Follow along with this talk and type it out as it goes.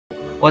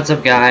What's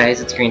up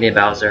guys, it's Green Day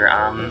Bowser.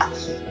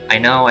 I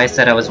know I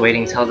said I was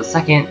waiting till the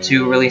 2nd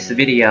to release a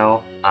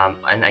video,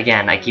 and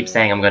again, I keep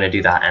saying I'm gonna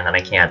do that and then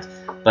I can't.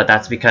 But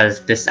that's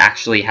because this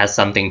actually has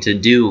something to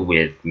do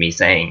with me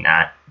saying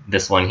that,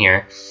 this one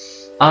here.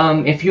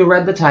 If you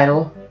read the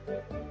title,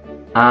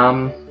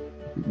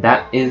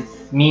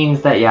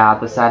 means that yeah,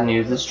 the sad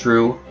news is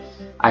true.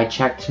 I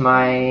checked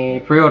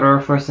my pre-order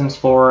for Sims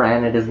 4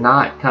 and it is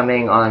not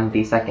coming on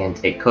the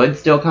 2nd. It could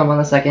still come on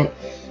the 2nd,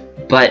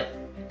 but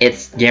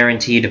it's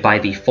guaranteed by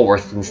the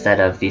 4th instead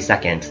of the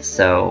 2nd,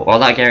 so, well,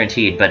 not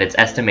guaranteed, but it's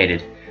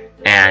estimated,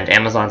 and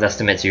Amazon's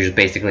estimates usually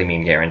basically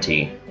mean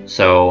guarantee.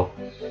 So,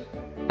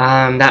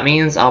 that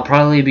means I'll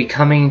probably be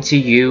coming to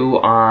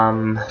you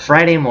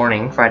Friday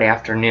morning, Friday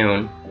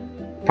afternoon,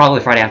 probably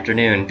Friday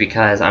afternoon,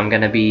 because I'm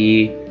gonna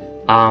be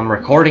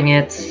recording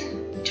it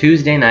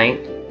Tuesday night,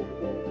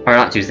 or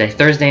not Tuesday,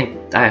 Thursday.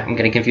 I'm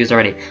getting confused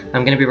already.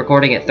 I'm going to be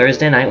recording it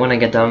Thursday night when I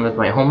get done with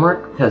my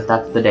homework, because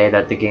that's the day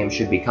that the game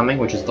should be coming,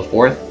 which is the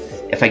 4th.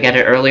 If I get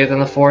it earlier than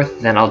the 4th,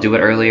 then I'll do it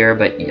earlier,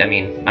 but, I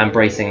mean, I'm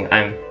bracing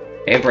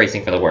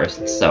for the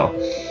worst, so,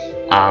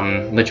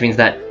 which means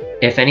that,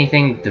 if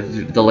anything,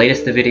 the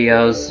latest the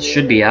videos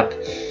should be up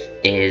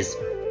is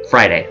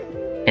Friday,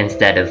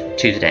 instead of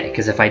Tuesday,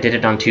 because if I did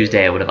it on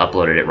Tuesday, I would have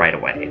uploaded it right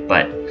away,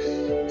 but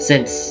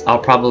since I'll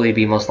probably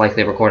be most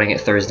likely recording it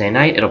Thursday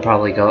night, it'll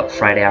probably go up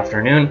Friday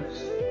afternoon,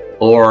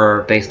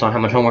 or based on how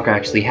much homework I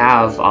actually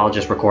have, I'll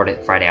just record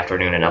it Friday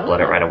afternoon and upload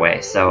it right away.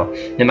 So,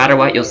 no matter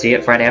what, you'll see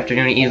it Friday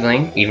afternoon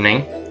evening.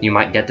 You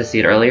might get to see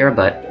it earlier,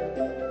 but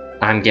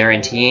I'm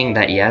guaranteeing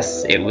that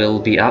yes, it will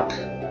be up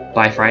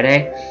by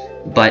Friday,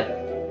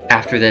 but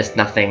after this,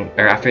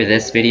 after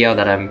this video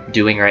that I'm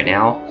doing right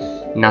now,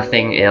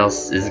 nothing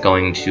else is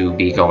going to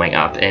be going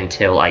up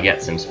until I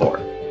get Sims 4.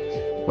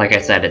 Like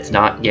I said, it's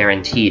not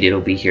guaranteed it'll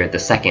be here the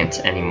 2nd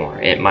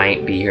anymore. It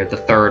might be here the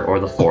 3rd or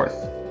the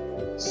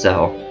 4th.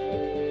 So,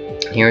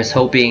 here's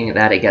hoping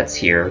that it gets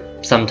here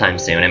sometime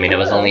soon. I mean, it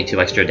was only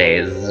 2 extra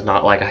days. It's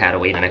not like I had to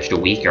wait an extra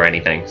week or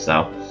anything,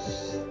 so...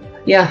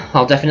 yeah,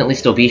 I'll definitely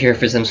still be here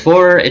for Sims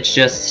 4. It's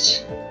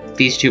just...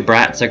 these two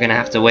brats are gonna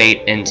have to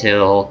wait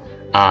until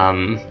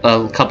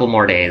a couple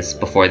more days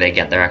before they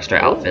get their extra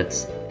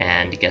outfits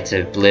and get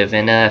to live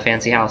in a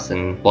fancy house,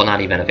 and, well, not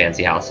even a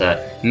fancy house,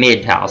 a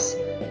mid-house.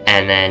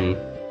 And then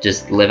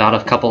just live out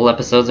a couple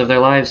episodes of their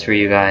lives for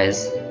you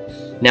guys.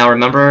 Now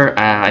remember,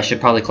 I should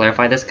probably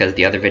clarify this because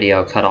the other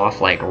video cut off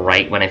like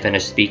right when I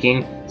finished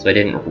speaking, so I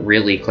didn't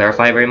really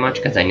clarify very much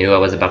because I knew I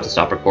was about to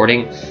stop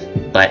recording,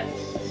 but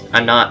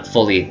I'm not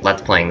fully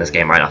Let's Playing this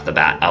game right off the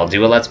bat. I'll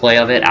do a Let's Play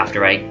of it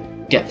after I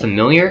get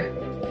familiar,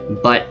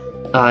 but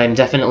I'm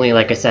definitely,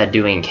 like I said,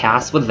 doing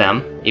casts with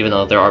them, even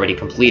though they're already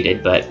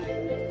completed, but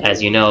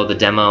as you know, the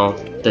demo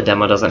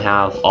doesn't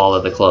have all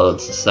of the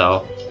clothes,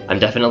 so I'm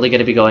definitely going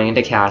to be going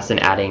into casts and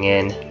adding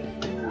in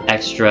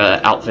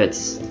extra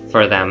outfits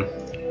for them,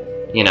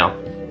 you know,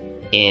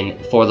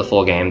 for the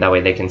full game. That way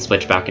they can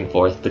switch back and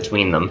forth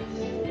between them.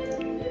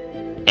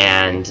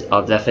 And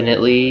I'll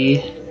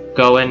definitely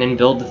go in and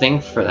build the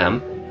thing for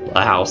them.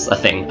 A house.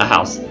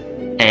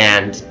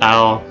 And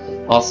I'll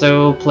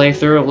also play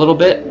through a little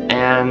bit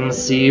and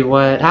see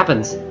what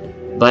happens.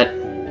 But,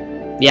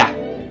 yeah.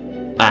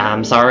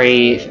 I'm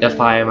sorry if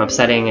I'm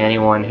upsetting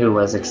anyone who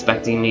was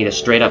expecting me to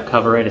straight up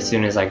cover it as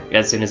soon as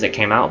it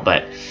came out,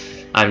 but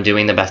I'm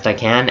doing the best I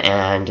can,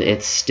 and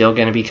it's still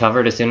going to be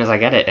covered as soon as I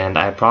get it, and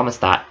I promise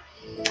that.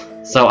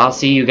 So I'll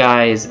see you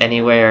guys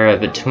anywhere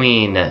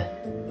between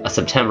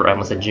September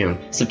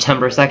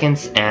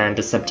 2nd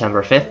and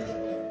September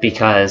 5th,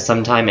 because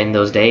sometime in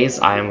those days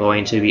I am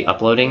going to be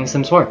uploading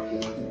Sims 4.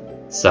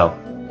 So,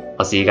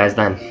 I'll see you guys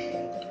then.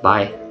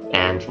 Bye,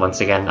 and once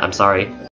again, I'm sorry.